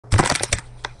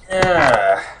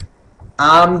Ah,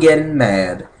 I'm getting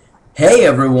mad. Hey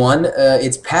everyone,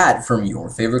 it's Pat from Your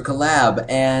Favorite Collab,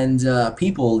 and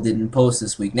people didn't post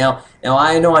this week. Now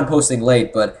I know I'm posting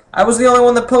late, but I was the only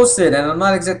one that posted, and I'm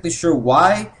not exactly sure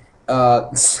why.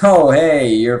 So hey,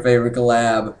 Your Favorite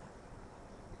Collab,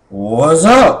 what's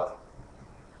up?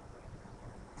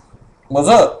 What's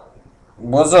up?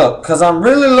 What's up? Cause I'm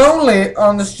really lonely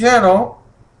on this channel,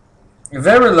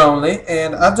 very lonely,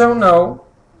 and I don't know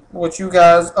what you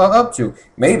guys are up to.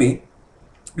 Maybe,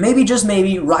 just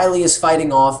maybe, Riley is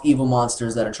fighting off evil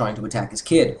monsters that are trying to attack his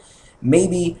kid.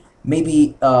 Maybe,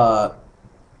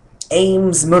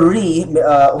 Ames Marie,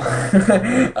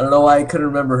 I don't know why I couldn't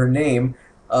remember her name.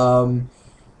 Um,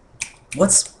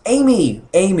 what's Amy?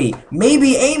 Amy.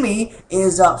 Maybe Amy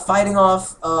is fighting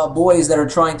off boys that are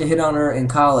trying to hit on her in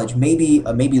college. Maybe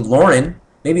Lauren.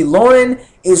 Maybe Lauren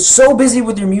is so busy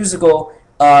with your musical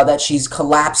that she's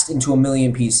collapsed into a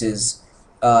million pieces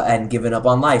and given up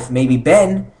on life. Maybe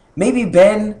Ben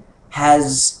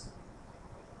has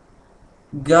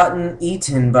gotten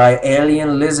eaten by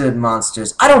alien lizard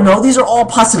monsters. I don't know. These are all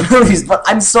possibilities, but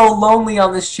I'm so lonely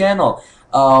on this channel,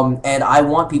 and I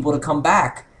want people to come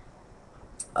back.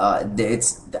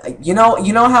 It's you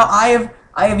know how I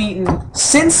have eaten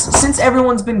since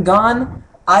everyone's been gone.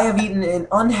 I have eaten an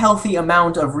unhealthy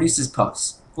amount of Reese's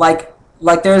Puffs.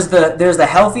 Like there's the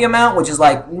healthy amount, which is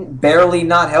like barely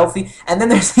not healthy, and then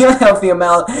there's the unhealthy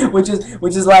amount, which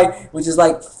is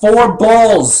like 4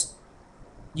 bowls.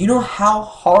 You know how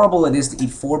horrible it is to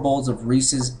eat 4 bowls of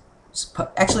Reese's.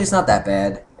 Actually, it's not that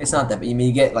bad. It's not that bad. I mean,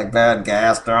 you get like bad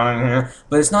gas down in here,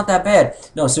 but it's not that bad.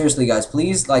 No, seriously, guys,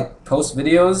 please like post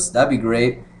videos. That'd be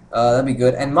great. That'd be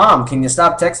good. And mom, can you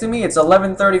stop texting me? It's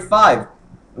 11:35.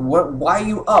 What? Why are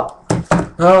you up?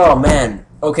 Oh man.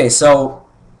 Okay, so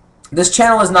this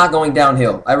channel is not going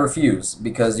downhill. I refuse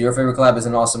because Your Favorite Collab is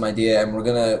an awesome idea, and we're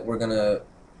gonna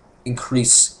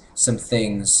increase some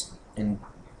things, and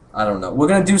I don't know. We're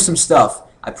gonna do some stuff.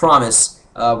 I promise.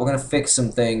 We're gonna fix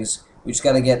some things. We just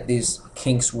gotta get these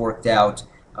kinks worked out.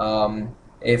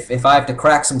 If I have to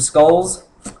crack some skulls,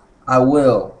 I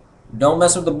will. Don't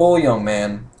mess with the bull, young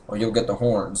man, or you'll get the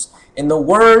horns. In the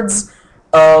words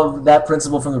of that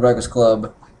principal from the Breakfast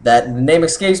Club, that the name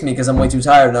escapes me because I'm way too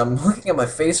tired and I'm looking at my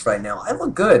face right now. I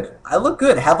look good. I look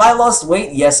good. Have I lost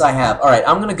weight? Yes, I have. All right,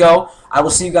 I'm gonna go. I will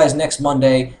see you guys next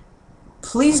Monday.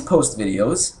 Please post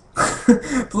videos.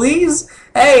 Please?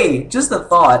 Hey, just a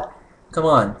thought. Come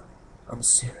on. I'm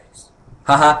serious.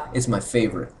 Haha, it's my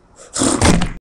favorite.